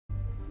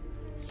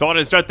So I want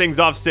to start things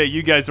off, say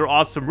you guys are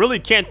awesome. Really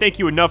can't thank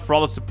you enough for all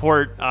the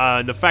support.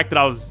 The fact that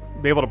I was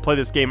able to play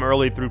this game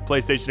early through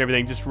PlayStation and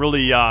everything, just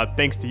really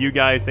thanks to you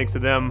guys, thanks to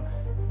them.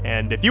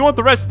 And if you want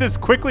the rest of this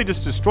quickly,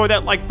 just destroy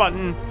that like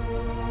button.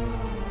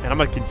 And I'm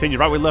going to continue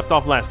right where we left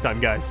off last time,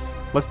 guys.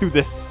 Let's do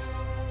this.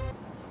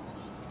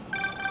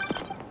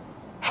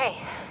 Hey,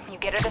 you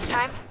get her this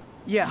time?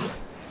 Yeah.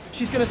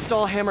 She's gonna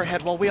stall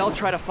Hammerhead while we all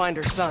try to find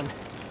her son.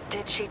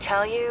 Did she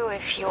tell you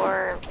if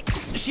you're...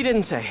 She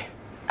didn't say.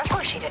 Of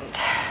course she didn't.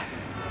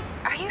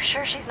 Are you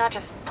sure she's not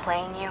just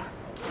playing you?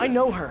 I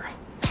know her.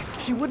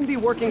 She wouldn't be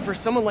working for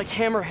someone like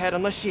Hammerhead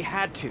unless she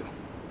had to.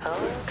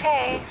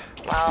 Okay.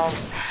 Well,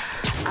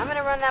 I'm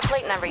gonna run that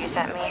plate number you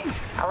sent me.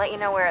 I'll let you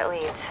know where it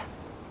leads.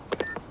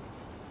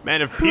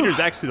 Man, if Peter's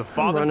actually the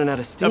father, I'm running out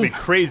of steam. that'd be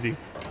crazy.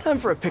 Time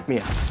for a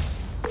pick-me-up.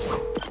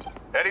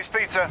 Eddie's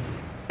Pizza.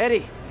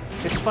 Eddie,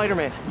 it's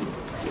Spider-Man.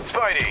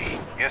 Spidey,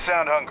 you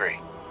sound hungry.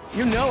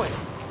 You know it.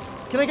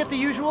 Can I get the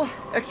usual?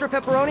 Extra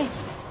pepperoni?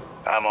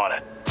 I'm on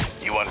it.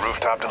 You want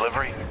rooftop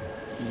delivery?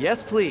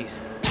 Yes,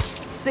 please.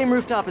 Same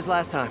rooftop as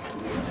last time.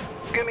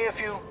 Give me a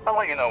few. I'll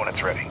let you know when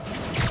it's ready.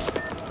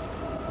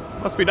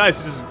 Must be nice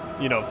to just,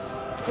 you know,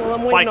 Well, I'm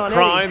fight waiting on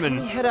crime Eddie. and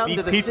Let me head out eat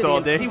into the pizza city all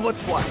and day. see what's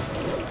what.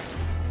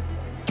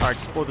 Alright,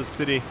 explore the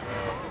city.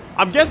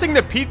 I'm guessing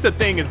the pizza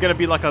thing is going to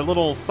be like a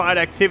little side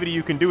activity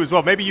you can do as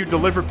well. Maybe you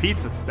deliver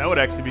pizzas. That would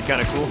actually be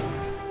kind of cool.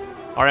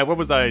 Alright, what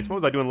was I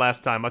doing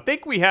last time? I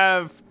think we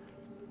have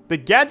the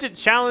gadget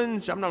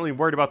challenge. I'm not really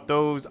worried about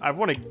those. I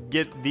want to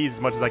get these as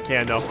much as I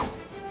can, though.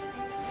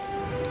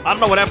 I don't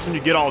know what happens when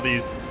you get all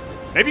these.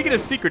 Maybe you get a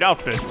secret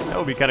outfit. That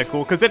would be kind of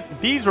cool. Because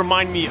these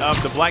remind me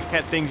of the Black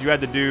Cat things you had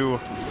to do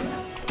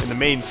in the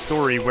main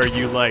story where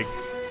you, like,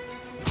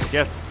 I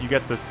guess you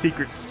got the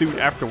secret suit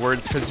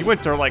afterwards because you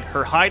went to, like,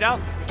 her hideout,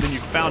 then you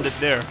found it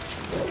there.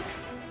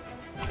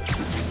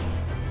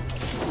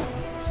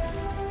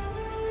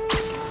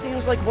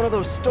 Seems like one of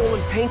those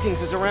stolen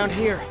paintings is around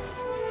here.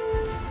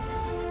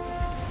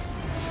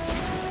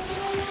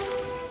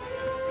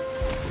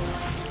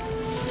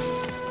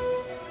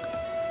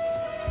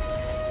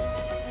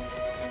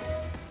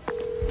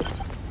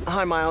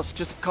 Hi, Miles.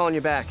 Just calling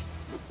you back.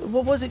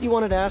 What was it you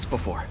wanted to ask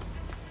before?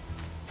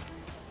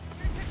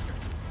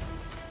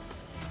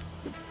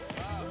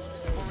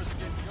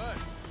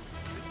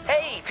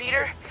 Hey,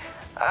 Peter.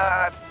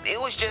 It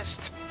was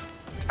just...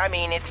 I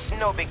mean, it's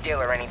no big deal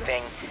or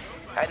anything.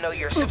 I know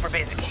you're super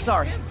busy.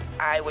 Sorry.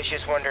 I was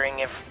just wondering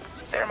if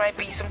there might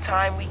be some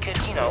time we could,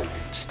 you know,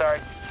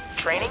 start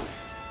training?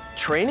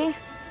 Training?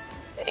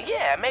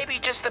 Yeah, maybe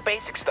just the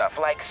basic stuff,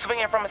 like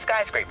swinging from a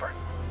skyscraper.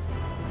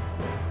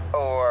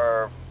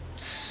 Or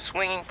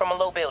swinging from a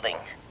low building.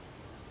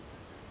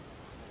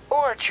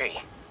 Or a tree.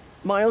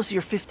 Miles,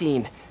 you're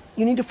 15.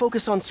 You need to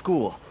focus on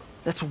school.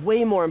 That's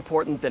way more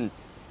important than...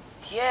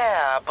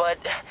 Yeah, but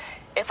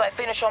if I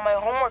finish all my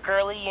homework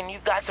early and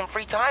you've got some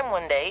free time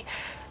one day...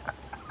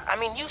 I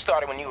mean, you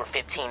started when you were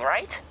 15,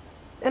 right?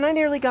 And I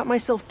nearly got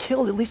myself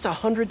killed at least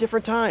 100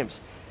 different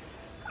times.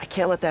 I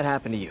can't let that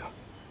happen to you.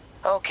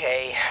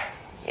 Okay.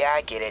 Yeah,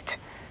 I get it.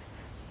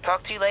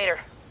 Talk to you later.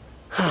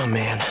 Oh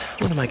man,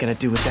 what am I gonna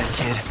do with that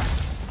kid?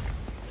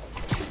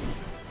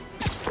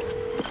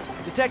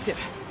 Detective,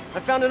 I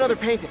found another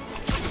painting.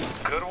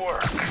 Good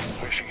work.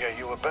 We should get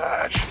you a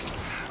badge.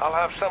 I'll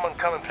have someone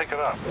come and pick it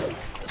up.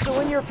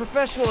 So in your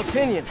professional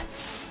opinion,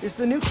 is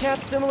the new cat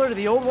similar to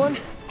the old one?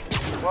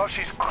 Well,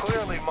 she's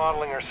clearly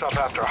modeling herself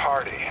after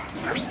Hardy.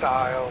 Her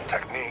style,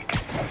 technique.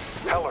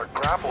 Hell, her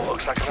grapple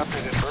looks like an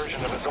updated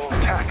version of his old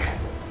tech.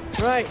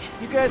 Right,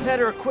 you guys had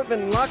her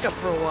equipment in lockup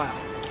for a while.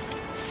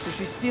 So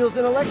she steals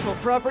intellectual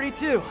property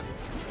too.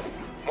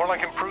 More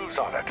like improves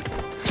on it.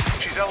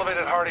 She's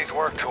elevated Hardy's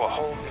work to a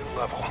whole new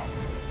level.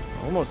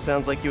 Almost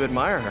sounds like you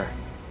admire her.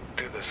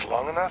 Do this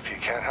long enough, you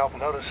can't help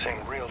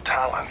noticing real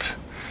talent.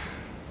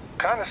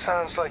 Kinda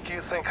sounds like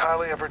you think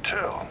highly of her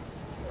too.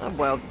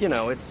 Well, you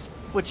know, it's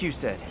what you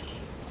said.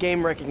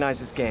 Game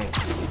recognizes game.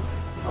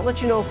 I'll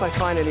let you know if I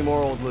find any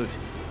more old loot.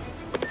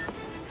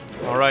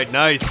 Alright,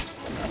 nice.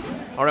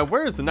 Alright,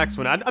 where is the next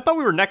one? I thought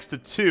we were next to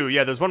 2.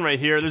 Yeah, there's one right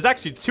here. There's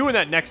actually 2 in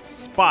that next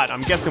spot.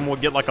 I'm guessing we'll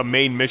get like a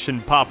main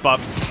mission pop up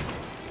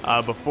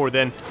before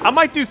then. I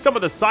might do some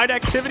of the side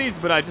activities,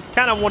 but I just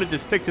kind of wanted to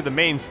stick to the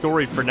main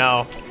story for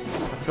now.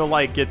 I feel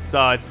like it's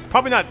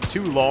probably not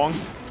too long.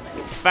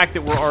 The fact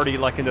that we're already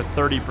like in the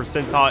 30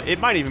 percentile, it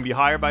might even be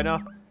higher by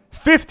now.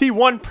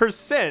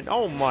 51%!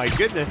 Oh my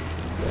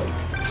goodness.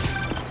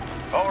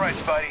 All right,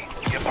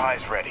 Spidey. Your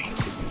pie's ready.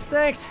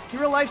 Thanks,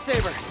 you're a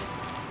lifesaver.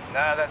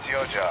 Nah, that's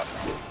your job.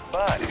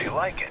 But if you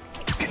like it,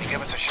 can you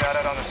give us a shout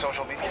out on the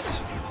social medias?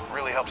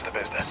 Really helps the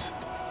business.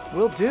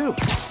 Will do.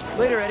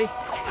 Later, Eddie.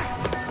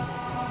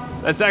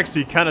 That's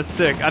actually kind of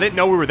sick. I didn't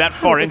know we were that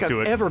far into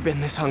I've it. ever been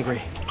this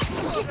hungry.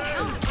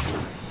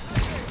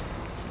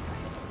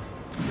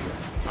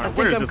 I Where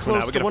think is I'm this one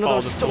at? close We to gotta one of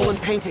follow those this stolen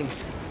wall.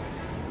 paintings.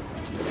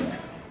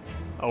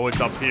 Oh,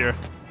 it's up here.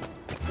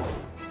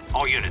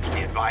 All units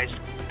be advised,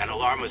 an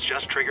alarm was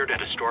just triggered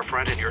at a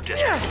storefront in your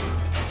district.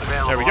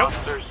 Available There we go.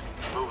 officers,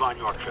 move on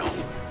Yorkville.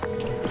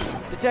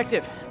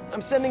 Detective,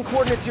 I'm sending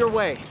coordinates your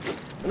way.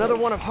 Another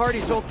one of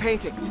Hardy's old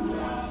paintings.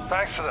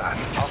 Thanks for that.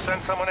 I'll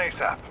send someone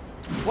ASAP.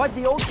 Why'd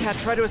the old cat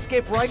try to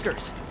escape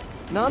Rikers?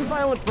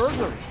 Non-violent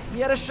burglary. He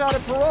had a shot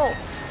at parole.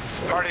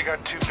 Hardy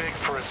got too big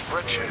for his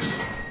britches.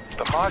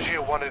 The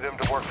Maggia wanted him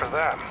to work for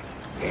them.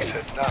 He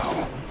said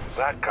no.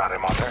 That got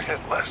him on their hit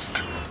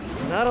list.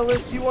 Not a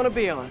list you want to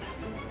be on.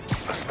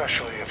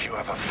 Especially if you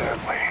have a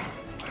family.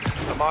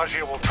 The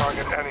Maggia will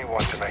target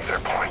anyone to make their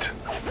point.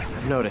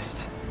 I've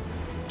noticed.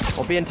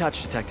 I'll be in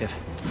touch, Detective.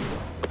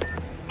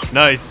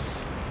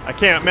 Nice. I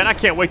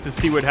can't wait to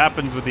see what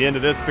happens with the end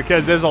of this,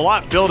 because there's a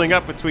lot building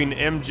up between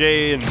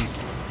MJ and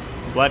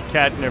Black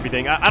Cat and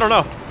everything. I don't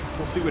know.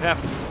 We'll see what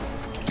happens.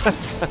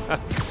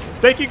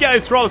 Thank you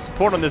guys for all the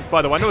support on this,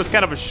 by the way. I know it's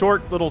kind of a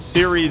short little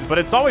series, but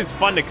it's always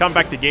fun to come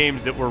back to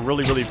games that were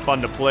really, really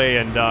fun to play,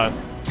 and I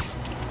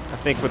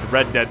think with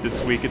Red Dead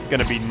this week, it's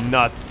going to be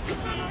nuts.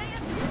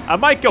 I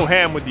might go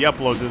ham with the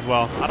uploads as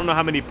well. I don't know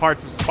how many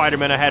parts of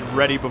Spider-Man I had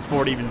ready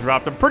before it even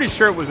dropped. I'm pretty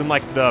sure it was in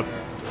like the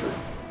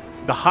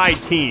high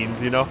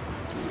teens, you know?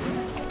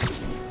 So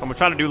I'm gonna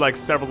try to do like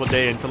several a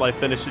day until I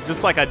finish it,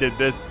 just like I did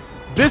this.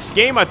 This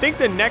game, I think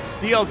the next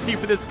DLC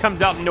for this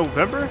comes out in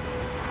November,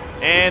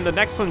 and the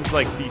next one's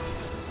like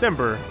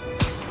December.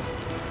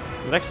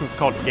 The next one's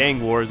called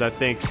Gang Wars, I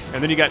think.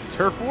 And then you got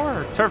Turf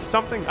War or Turf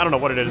something? I don't know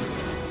what it is.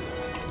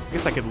 I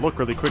guess I could look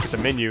really quick at the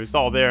menu. It's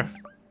all there.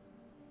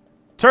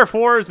 Turf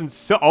Wars and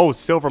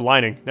Silver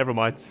Lining. Never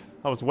mind.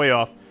 I was way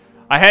off.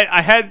 I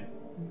had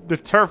the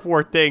Turf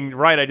War thing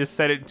right. I just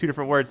said it in two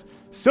different words.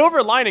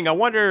 Silver Lining. I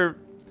wonder.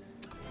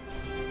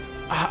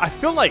 I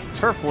feel like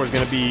Turf War is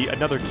going to be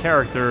another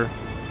character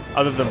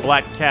other than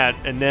Black Cat,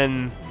 and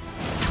then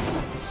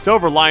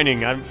Silver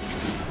Lining. I was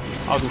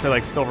going to say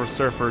like Silver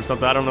Surfer or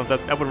something. I don't know if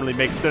that wouldn't really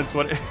make sense.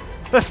 What?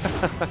 I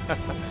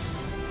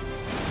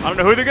don't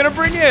know who they're going to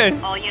bring in.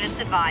 All units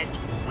advised.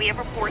 We have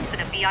reports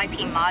that a VIP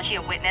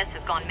Maggia witness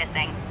has gone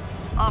missing.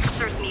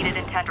 Officers needed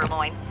in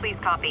Tenderloin. Please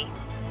copy.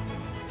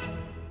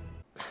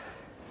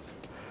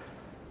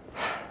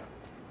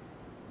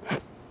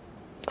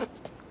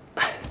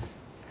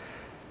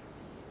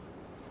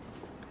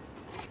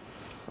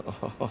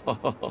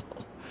 Oh,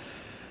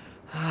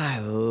 I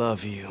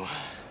love you.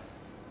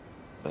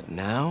 But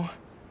now,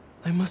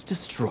 I must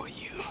destroy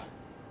you.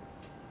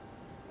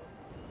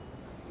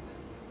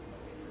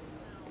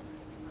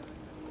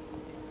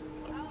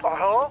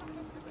 Hello?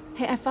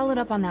 Hey, I followed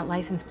up on that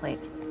license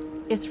plate.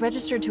 It's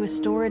registered to a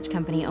storage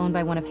company owned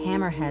by one of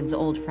Hammerhead's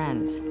old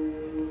friends.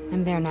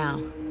 I'm there now.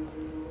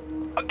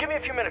 Give me a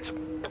few minutes.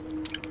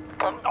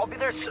 I'll be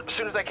there as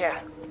soon as I can.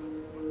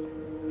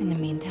 In the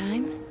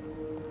meantime,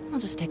 I'll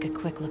just take a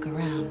quick look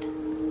around.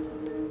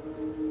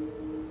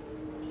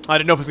 I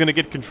didn't know if it was going to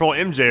get control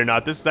MJ or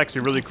not. This is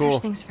actually really cool.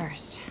 First things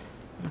first.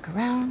 Look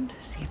around,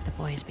 see if the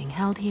boy is being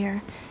held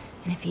here,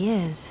 and if he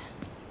is,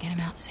 get him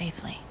out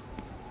safely.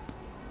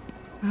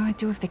 What do I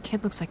do if the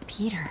kid looks like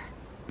Peter?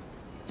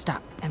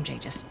 Stop, MJ,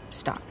 just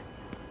stop.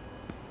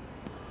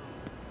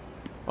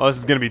 Oh, this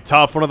is going to be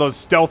tough. One of those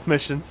stealth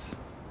missions.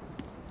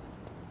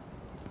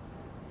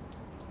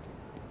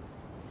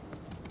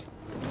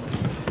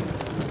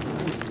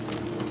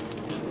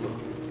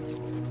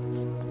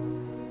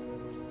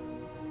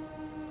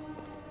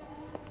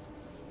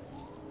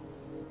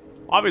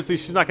 Obviously,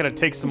 she's not going to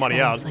take somebody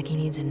out. Looks like he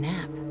needs a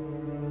nap.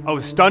 Oh,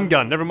 stun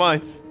gun. Never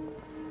mind.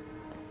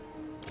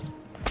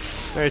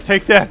 Hey,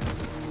 take that.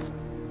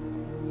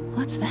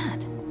 What's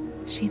that?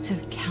 Sheets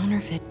of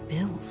counterfeit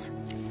bills.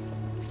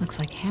 Looks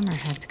like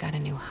Hammerhead's got a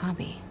new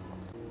hobby.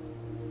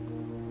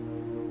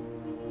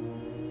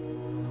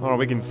 Hold on,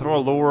 we can throw a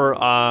lure.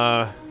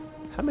 How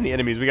many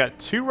enemies? We got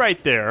 2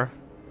 right there.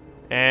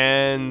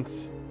 And...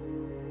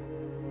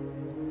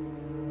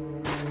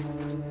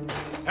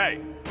 Hey,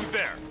 who's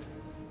there?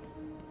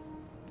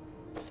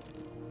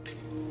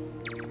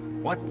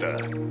 What the?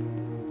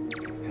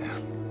 Yeah,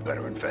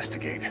 better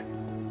investigate.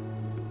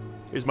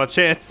 Here's my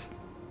chance.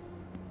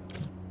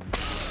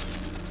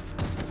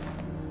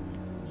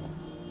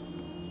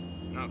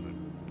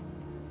 Nothing.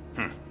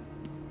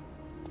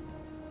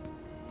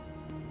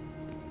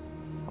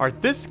 Alright,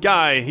 this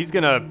guy, he's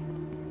gonna...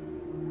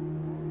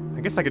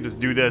 I guess I could just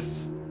do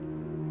this.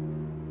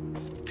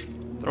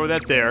 Throw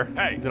that there.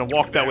 Hey, he's gonna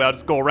walk that way. I'll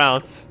just go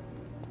around.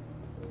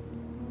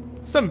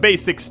 Some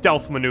basic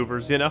stealth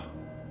maneuvers, you know?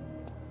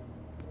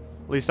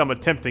 At least I'm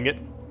attempting it.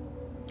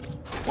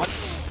 What?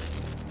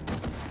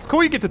 It's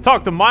cool you get to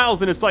talk to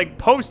Miles, and it's like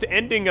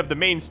post-ending of the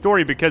main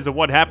story because of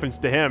what happens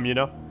to him, you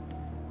know?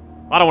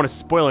 I don't want to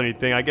spoil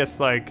anything. I guess,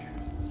 like,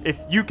 if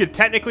you could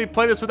technically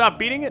play this without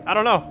beating it, I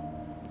don't know.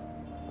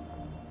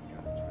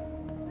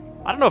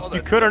 I don't know if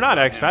you could or not,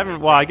 actually. I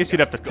haven't. Well, I guess you'd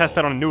have to test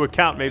that on a new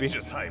account, maybe. It's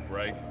just hype,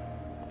 right?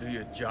 Do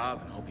your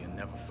job and hope you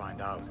never find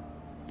out.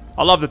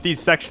 I love that these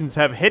sections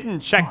have hidden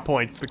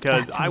checkpoints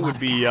because I would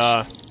be,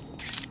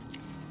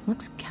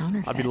 Looks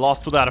counterfeit. I'd be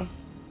lost without him.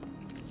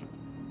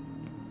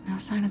 No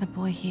sign of the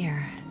boy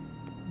here.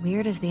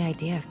 Weird as the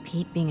idea of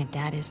Pete being a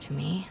dad is to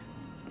me.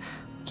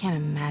 Can't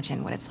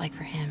imagine what it's like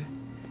for him.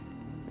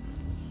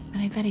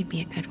 But I bet he'd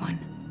be a good one.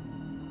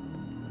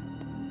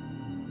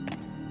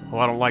 Oh,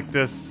 I don't like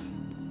this.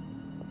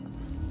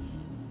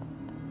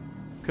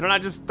 Couldn't I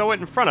just throw it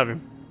in front of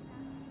him?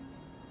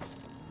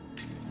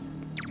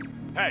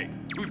 Hey,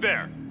 who's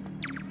there?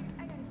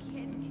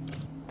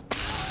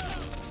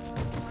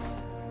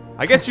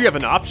 I guess you have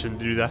an option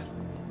to do that.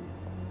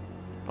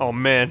 Oh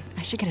man.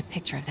 I should get a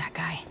picture of that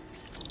guy.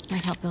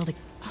 Might help build a...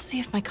 I'll see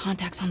if my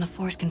contacts on the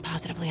force can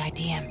positively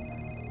ID him.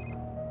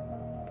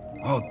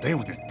 All day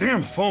with this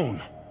damn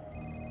phone.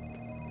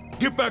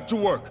 Get back to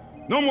work.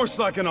 No more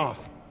slacking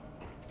off.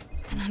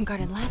 An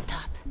unguarded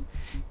laptop.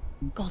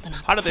 Golden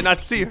opportunity. How did they not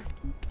see her?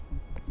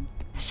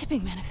 A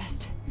shipping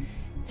manifest.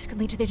 This could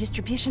lead to their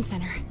distribution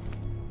center.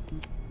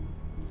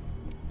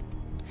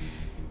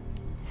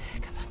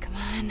 Come on, come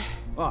on.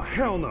 Ah,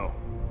 hell no.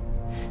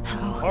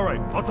 Uh-oh. All right,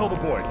 I'll tell the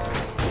boys.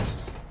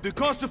 The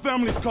Costa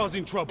family's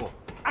causing trouble,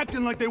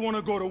 acting like they want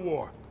to go to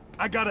war.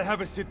 I gotta have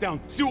a sit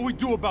down, see what we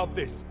do about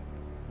this.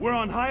 We're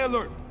on high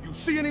alert. You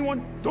see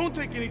anyone? Don't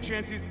take any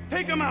chances.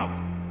 Take them out.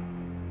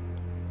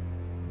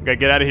 Gotta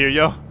get out of here,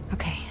 yo.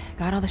 Okay,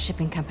 got all the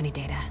shipping company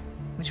data,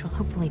 which will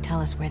hopefully tell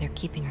us where they're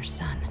keeping her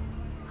son.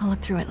 I'll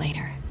look through it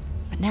later.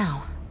 But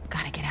now,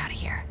 gotta get out of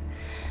here.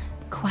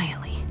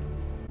 Quietly.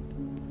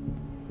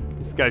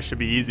 This guy should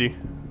be easy.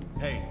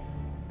 Hey,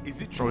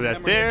 is it Throw true that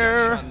Hammerhead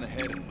there. got shot in the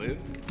head and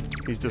lived?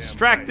 He's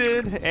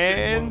distracted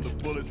and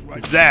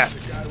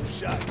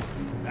zapped.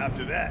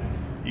 After that,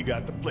 you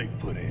got the plate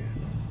put in.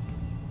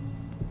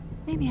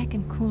 Maybe I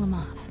can cool him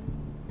off.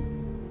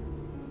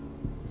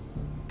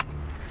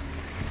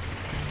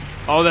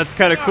 Oh, that's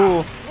kind of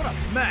cool. What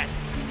a mess.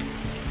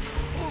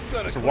 Who's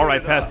gonna There's a clean war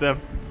right it past up?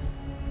 them.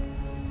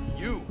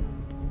 You.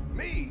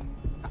 Me?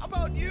 How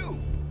about you?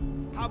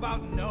 How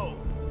about no?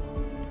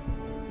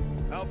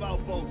 How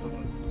about both of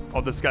us?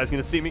 Oh, this guy's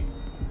gonna see me.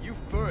 You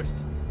first.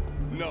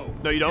 No.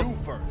 No, you don't. You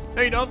first.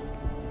 No, you don't.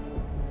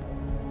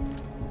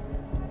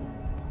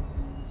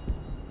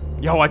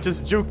 Yo, I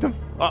just juked him.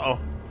 Uh-oh.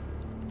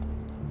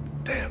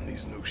 Damn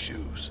these new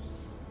shoes.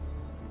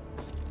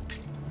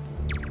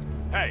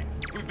 Hey,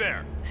 who's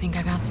there? I think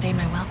I've outstayed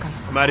my welcome.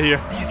 I'm out of here.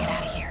 Better get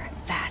out of here.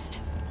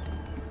 Fast.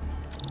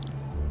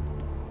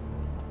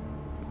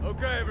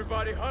 Okay,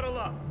 everybody, huddle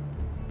up.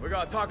 We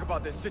gotta talk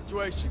about this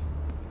situation.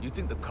 You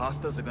think the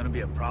Costas are gonna be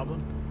a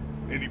problem?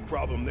 Any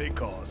problem they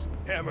cause,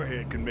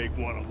 Hammerhead can make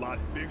one a lot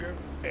bigger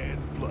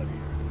and bloodier.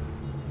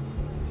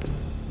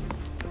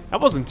 That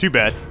wasn't too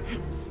bad.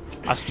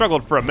 I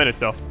struggled for a minute,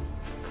 though.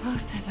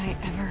 Close as I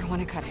ever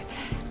want to cut it.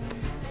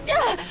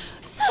 Ah,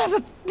 son of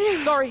a...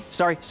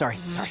 Sorry.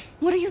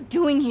 What are you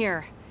doing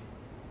here?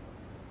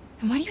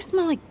 And why do you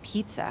smell like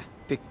pizza?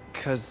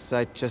 Because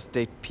I just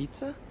ate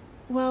pizza?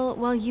 Well,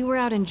 while you were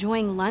out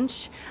enjoying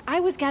lunch, I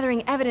was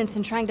gathering evidence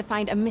and trying to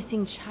find a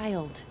missing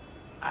child.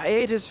 I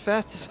ate as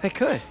fast as I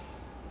could.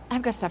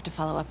 I've got stuff to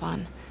follow up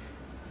on.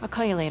 I'll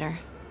call you later.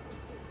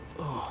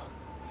 Oh.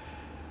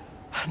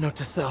 Note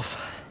to self.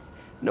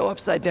 No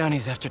upside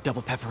downies after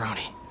double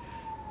pepperoni.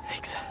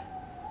 Thanks.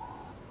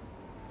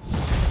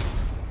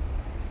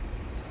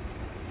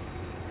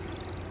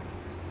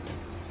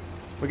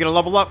 We're gonna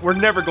level up. We're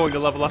never going to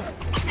level up.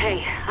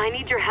 Hey, I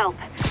need your help.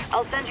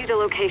 I'll send you the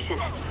location.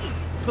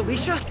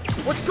 Felicia?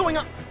 What's going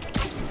on?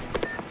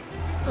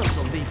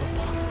 Unbelievable.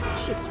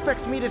 She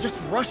expects me to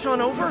just rush on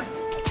over?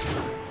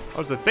 Oh,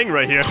 there's a thing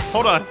right here.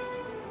 Hold on.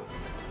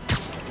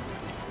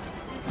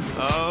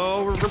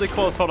 Oh, we're really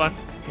close. Hold on.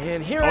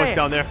 And here Oh, I it's am,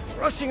 down there.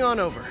 rushing on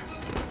over.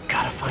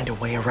 Gotta find a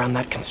way around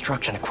that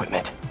construction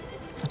equipment.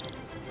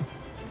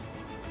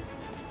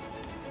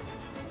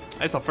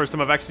 That's the first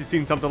time I've actually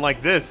seen something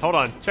like this. Hold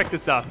on. Check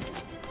this out.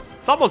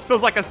 This almost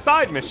feels like a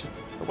side mission.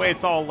 The way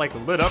it's all, like,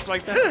 lit up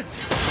like that.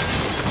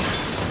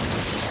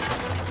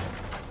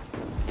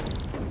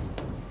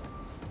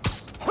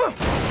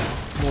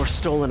 More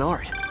stolen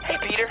art. Hey,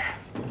 Peter.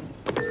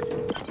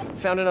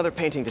 Found another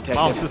painting detective.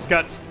 Mom just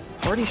got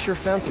Artie sure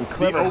found some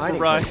clever hiding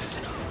override. places.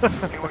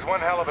 He was one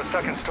hell of a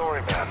second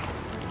story man.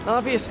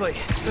 Obviously.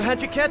 So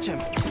how'd you catch him?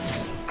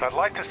 I'd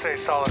like to say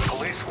solid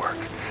police work,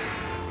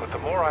 but the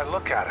more I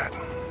look at it,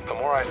 the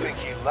more I think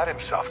he let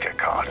himself get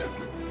caught.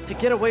 To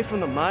get away from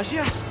the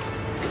Maggia?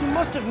 He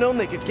must have known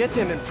they could get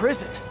to him in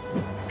prison.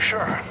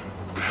 Sure,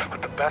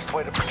 but the best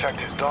way to protect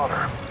his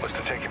daughter was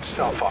to take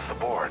himself off the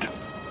board.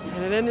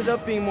 And it ended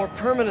up being more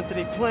permanent than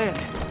he planned.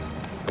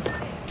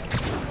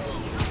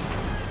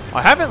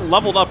 I haven't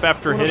leveled up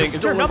after One of the hitting.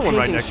 Is there stolen another one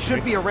right paintings next to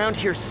should me? be around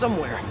here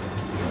somewhere.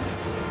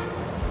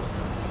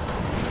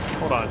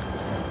 Hold on.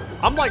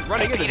 I'm like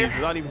running Hey, into Peter. these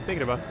without even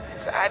thinking about it.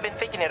 So I've been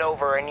thinking it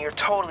over, and you're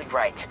totally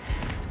right.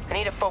 I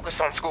need to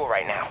focus on school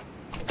right now.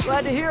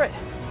 Glad to hear it.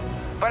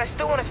 But I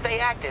still want to stay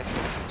active,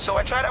 so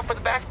I tried out for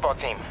the basketball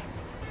team.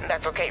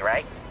 That's okay,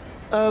 right?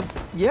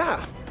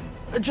 Yeah.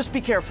 Just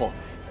be careful.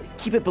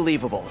 Keep it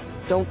believable.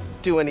 Don't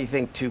do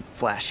anything too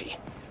flashy.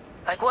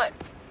 Like what?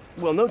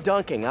 Well, no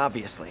dunking,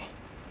 obviously.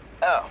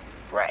 Oh,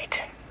 right.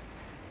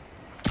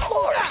 Of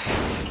course.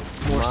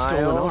 More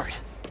stolen Miles.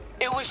 art.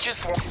 It was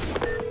just one.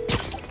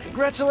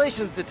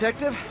 Congratulations,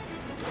 Detective.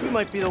 You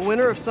might be the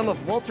winner of some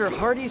of Walter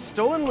Hardy's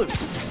stolen loot.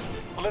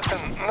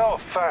 Listen, no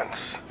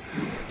offense,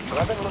 but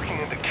I've been looking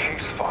into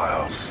case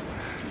files.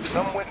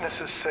 Some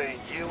witnesses say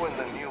you and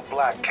the new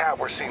black cat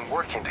were seen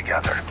working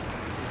together.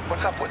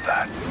 What's up with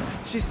that?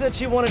 She said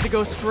she wanted to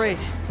go straight,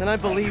 and I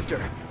believed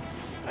her.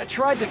 I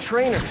tried to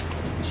train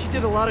her. She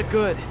did a lot of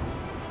good.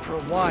 For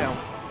a while.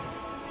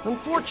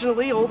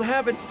 Unfortunately, old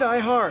habits die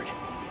hard.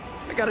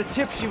 I got a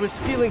tip she was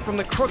stealing from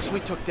the crooks we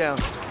took down.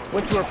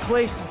 Went to her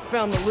place and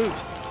found the loot.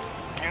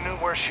 You knew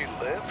where she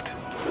lived?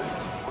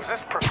 Was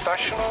this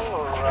professional,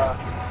 or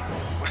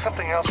was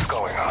something else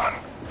going on?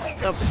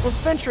 We're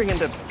venturing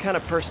into kind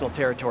of personal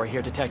territory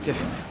here, Detective.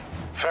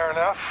 Fair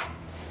enough.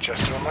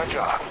 Just doing my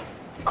job.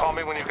 Call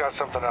me when you've got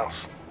something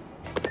else.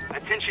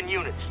 Attention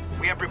units.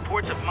 We have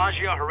reports of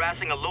Magia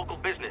harassing a local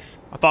business.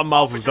 I thought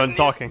Miles was done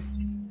talking.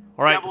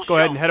 Alright, let's go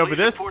ahead and head over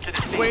this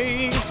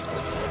way. I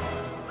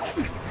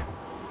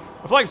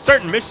feel like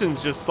certain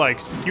missions just like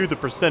skew the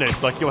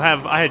percentage. Like you'll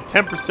have, I had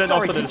 10%,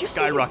 all of a sudden it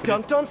skyrocketed.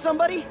 Dunked on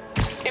somebody?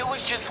 It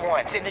was just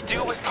once, and the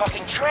dude was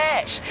talking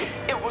trash.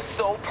 It was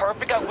so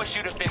perfect, I wish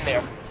you'd have been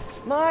there.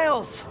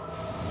 Miles!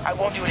 I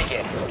won't do it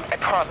again, I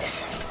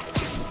promise.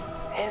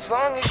 As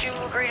long as you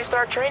agree to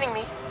start training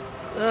me.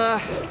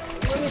 Let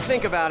me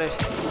think about it.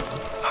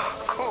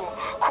 Cool,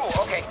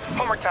 okay,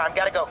 homework time,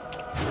 gotta go.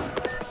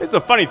 It's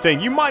a funny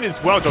thing, you might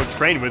as well go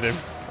train with him.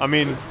 I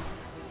mean,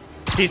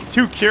 he's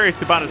too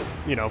curious about his,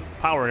 you know,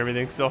 power and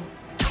everything, so.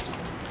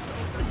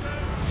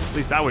 At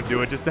least I would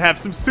do it, just to have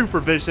some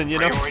supervision, you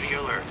know? Priority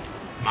alert.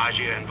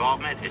 Magia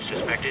involvement is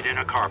suspected in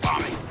a car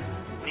bombing.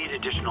 Need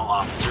additional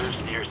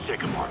officers near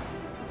Sycamore.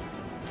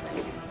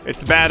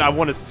 It's bad I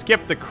want to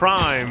skip the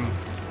crime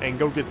and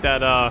go get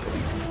that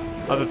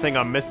other thing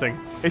I'm missing.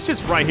 It's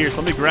just right here,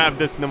 so let me grab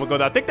this and then we'll go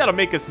there. I think that'll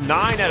make us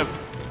 9 out of...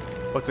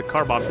 What's a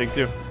car bomb thing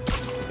too?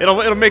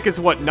 It'll make us,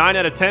 what, 9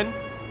 out of 10?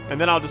 And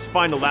then I'll just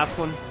find the last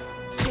one.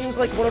 Seems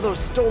like one of those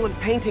stolen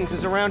paintings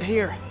is around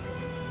here.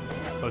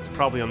 Oh, it's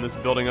probably on this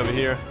building over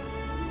here.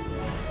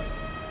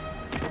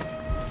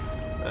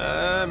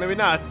 Maybe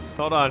not.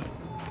 Hold on.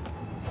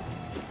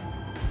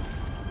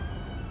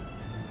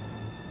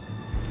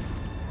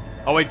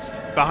 Oh, wait, it's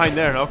behind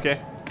there. Okay.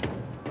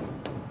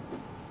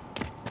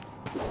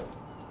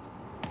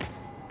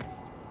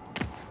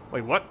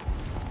 Wait, what?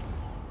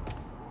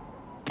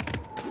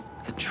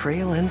 The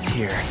trail ends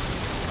here.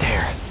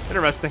 There.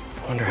 Interesting.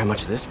 Wonder how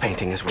much this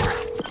painting is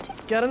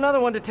worth. Got another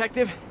one,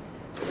 Detective.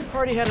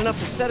 Hardy had enough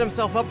to set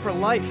himself up for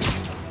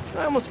life.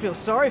 I almost feel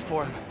sorry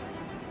for him.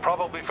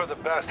 Probably for the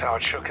best how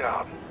it shook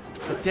out.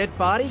 A dead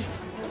body?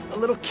 A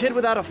little kid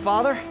without a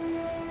father?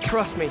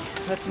 Trust me,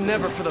 that's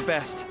never for the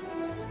best.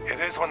 It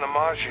is when the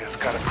Magia's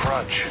got a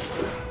grudge.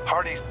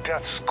 Hardy's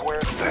death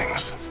squared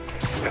things.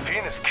 If he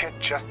and his kid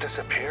just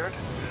disappeared,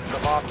 the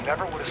mob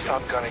never would have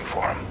stopped gunning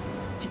for him.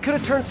 He could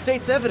have turned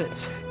state's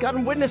evidence,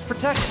 gotten witness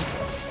protection.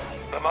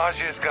 The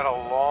Magia's got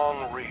a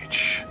long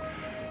reach.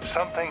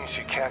 Some things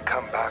you can't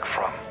come back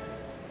from.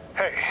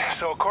 Hey,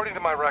 so according to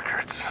my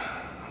records,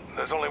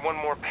 there's only one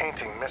more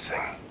painting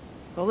missing.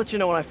 I'll let you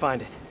know when I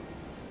find it.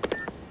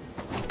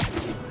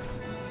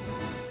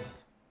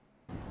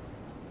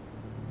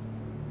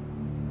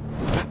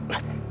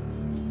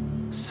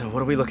 So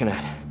what are we looking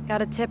at?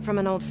 Got a tip from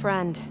an old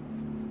friend.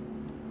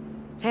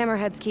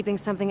 Hammerhead's keeping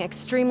something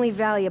extremely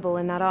valuable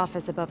in that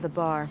office above the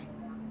bar.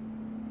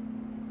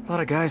 A lot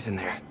of guys in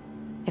there.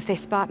 If they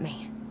spot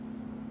me,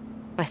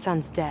 my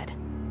son's dead.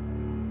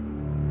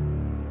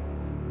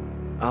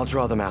 I'll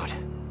draw them out.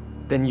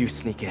 Then you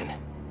sneak in.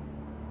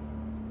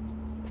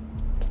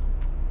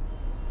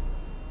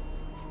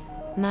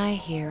 My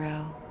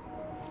hero.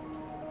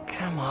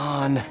 Come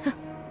on.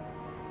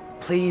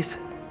 Please.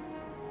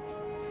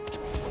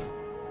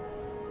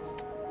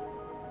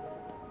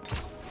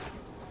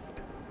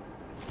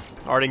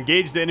 Alright,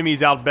 engage the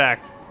enemies out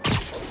back.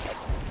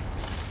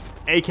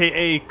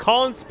 AKA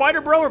calling Spider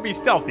Bro or be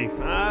stealthy.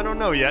 I don't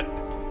know yet.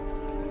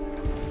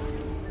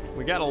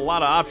 We got a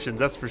lot of options,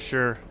 that's for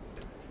sure.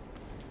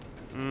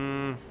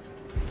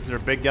 Is there a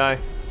big guy?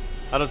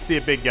 I don't see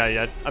a big guy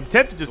yet. I'm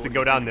tempted just to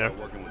go down there.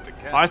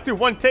 Alright, let's do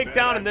one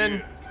takedown and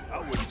then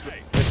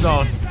it's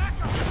on.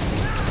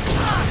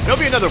 There'll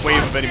be another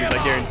wave of enemies,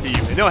 I guarantee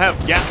you. And they'll have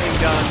Gatling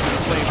guns and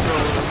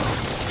flamethrowers.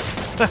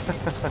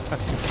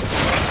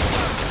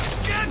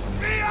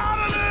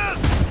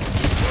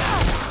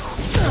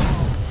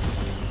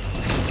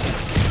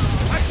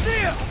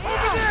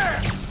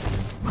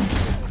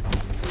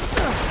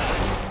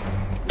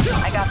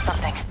 I got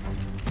something.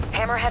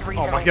 Hammerhead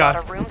recently bought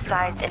a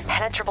room-sized,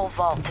 impenetrable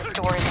vault to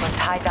store his most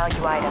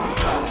high-value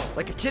items.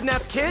 Like a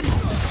kidnapped kid?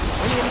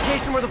 Any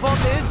indication where the vault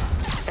is?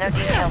 No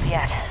details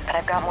yet, but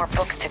I've got more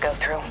books to go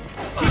through.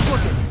 Keep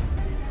looking.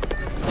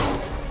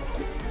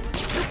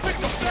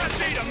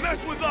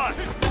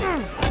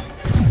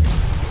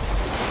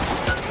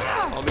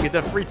 Let me get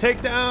that free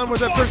takedown. Where's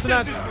that person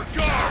at?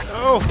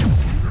 Oh.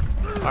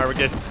 Alright, we're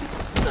good.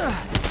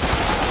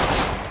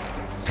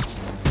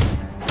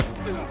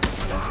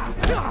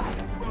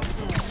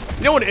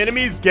 You know what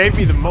enemies gave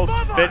me the most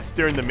fits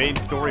during the main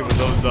story were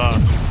those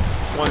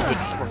ones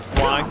that were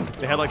flying.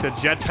 They had like the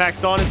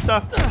jetpacks on and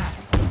stuff.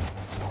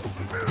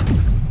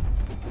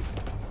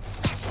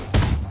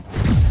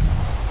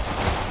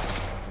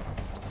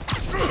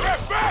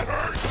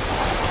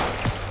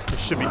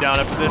 should be down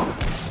after this.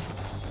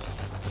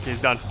 Okay,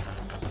 he's done.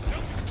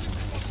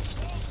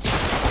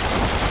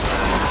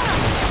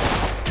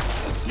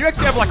 You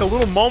actually have like a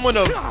little moment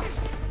of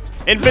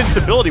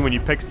invincibility when you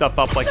pick stuff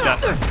up like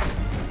that.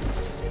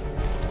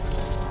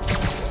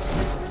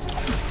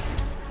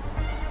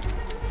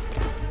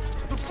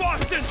 The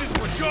boss sends his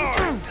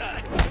regards!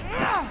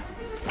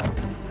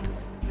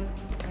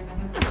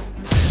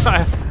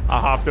 I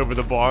hopped over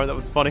the bar. That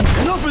was funny.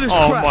 Enough of this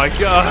Oh crap. my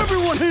god.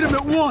 Everyone hit him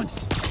at once.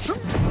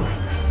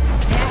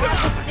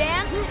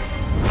 Dance?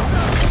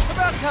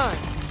 About time.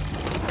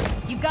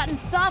 You've gotten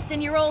soft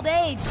in your old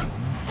age.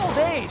 Old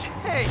age?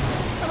 Hey,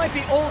 I might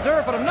be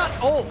older, but I'm not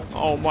old.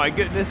 Oh my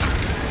goodness.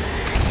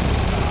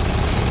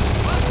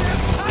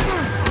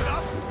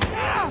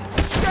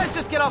 You guys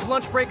just get off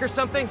lunch break or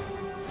something?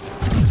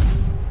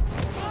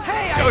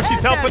 Hey, Oh,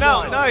 she's helping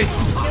out. Nice.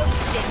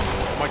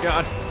 Oh my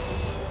god.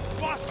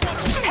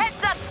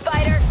 Heads up,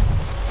 Spider.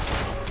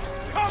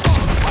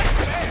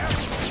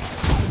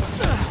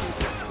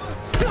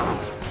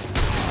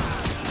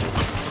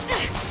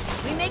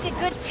 We make a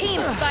good team,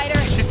 Spider.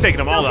 She's taking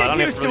them all out. I don't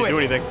have to really do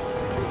anything.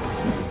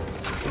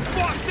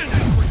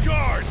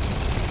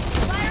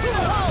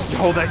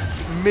 Oh, that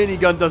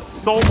minigun does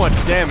so much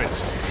damage.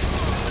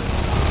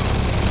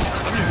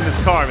 I'm using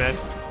this car, man.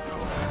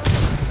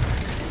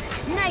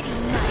 Nighty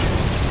night.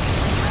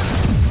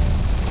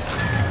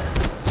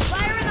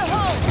 Fire in the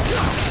hole.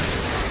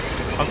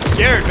 I'm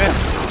scared, man.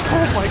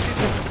 Oh my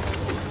goodness.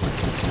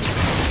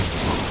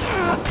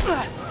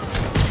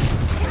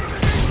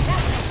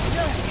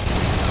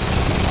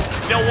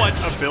 You know what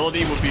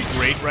ability would be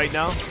great right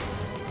now?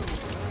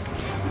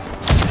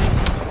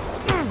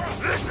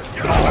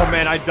 Oh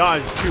man, I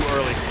dodged too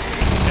early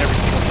every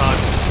single time.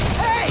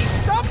 Hey,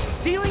 stop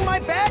stealing my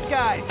bad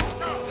guys.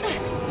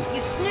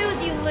 You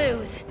snooze, you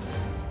lose.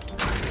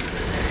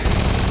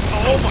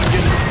 Oh my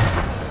goodness.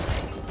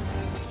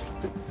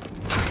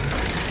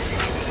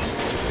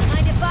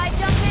 Mind if I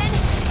jump in?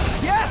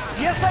 Yes,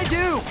 yes I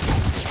do.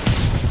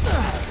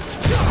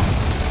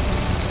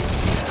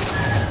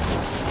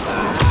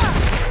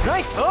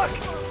 Nice hook.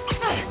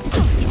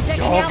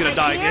 Checking Oh, out I'm gonna my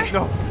die gear? again.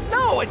 No.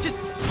 No, it just...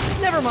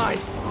 Never mind.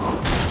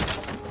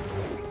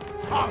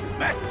 I'll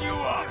mess you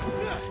up.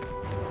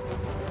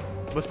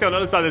 Let's go on the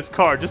other side of this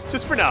car, just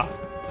for now.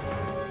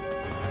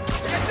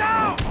 Get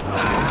down!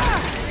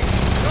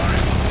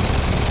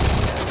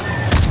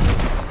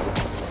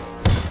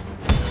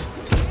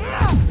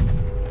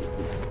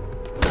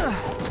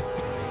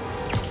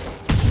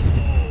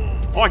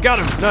 Oh, I got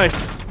him.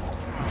 Nice.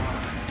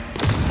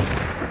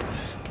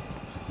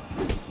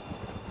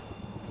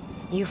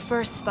 You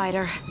first,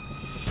 Spider.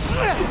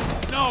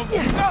 No,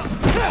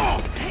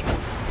 no.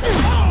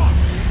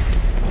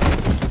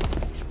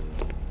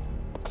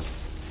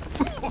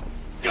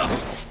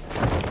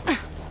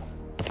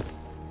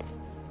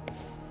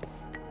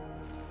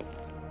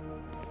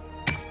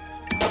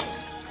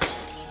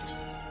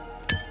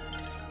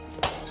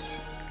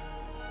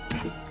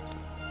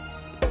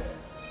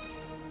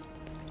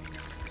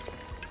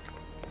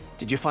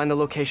 Did you find the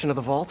location of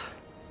the vault?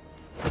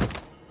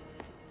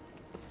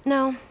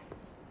 No,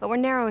 but we're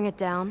narrowing it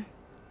down.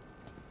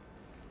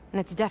 And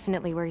it's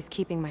definitely where he's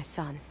keeping my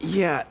son.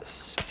 Yeah,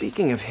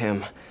 speaking of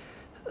him,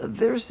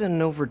 there's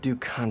an overdue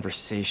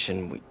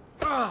conversation we...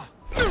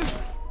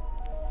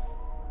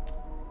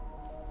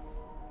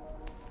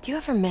 Do you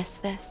ever miss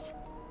this?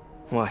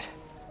 What?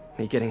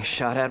 Me getting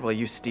shot at while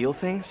you steal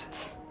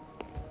things?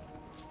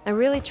 I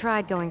really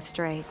tried going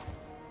straight.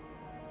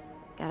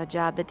 Got a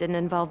job that didn't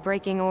involve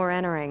breaking or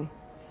entering.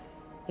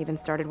 Even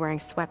started wearing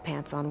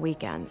sweatpants on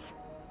weekends.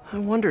 I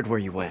wondered where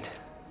you went.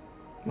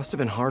 Must have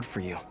been hard for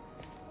you.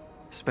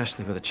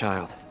 Especially with a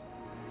child.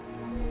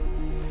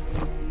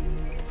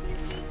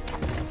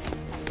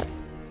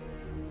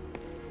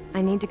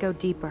 I need to go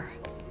deeper,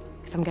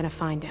 if I'm gonna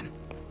find him.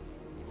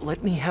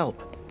 Let me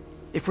help.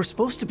 If we're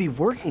supposed to be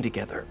working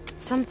together...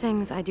 Some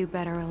things I do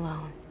better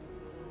alone.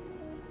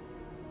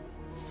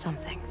 Some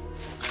things.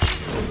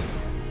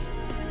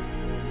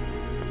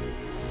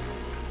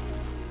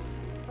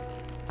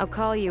 I'll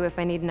call you if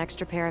I need an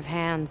extra pair of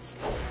hands.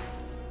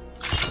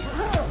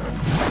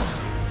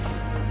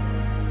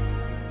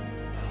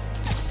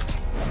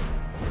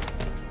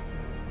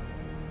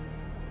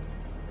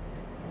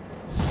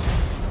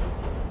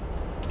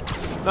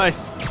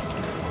 Nice.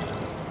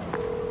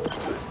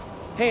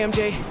 Hey,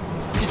 MJ.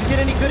 Did you get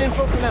any good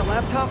info from that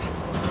laptop?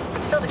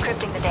 I'm still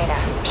decrypting the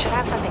data. Should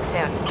have something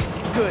soon.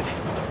 Good.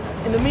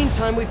 In the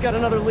meantime, we've got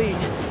another lead.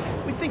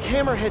 We think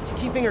Hammerhead's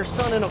keeping her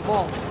son in a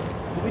vault,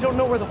 but we don't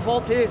know where the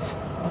vault is.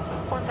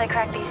 Once I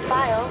crack these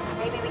files,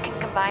 maybe we can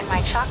combine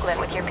my chocolate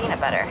with your peanut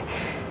butter.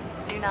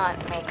 Do not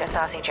make a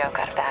saucy joke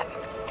out of that.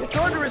 It's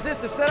hard to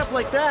resist a setup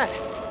like that,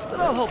 but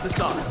I'll hold the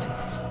sauce.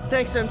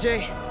 Thanks,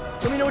 MJ.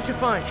 Let me know what you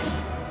find.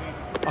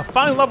 I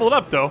finally leveled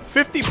up, though.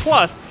 50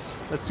 plus.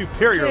 A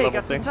superior Hey, level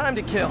got some thing. time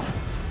to kill.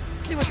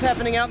 See what's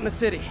happening out in the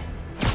city.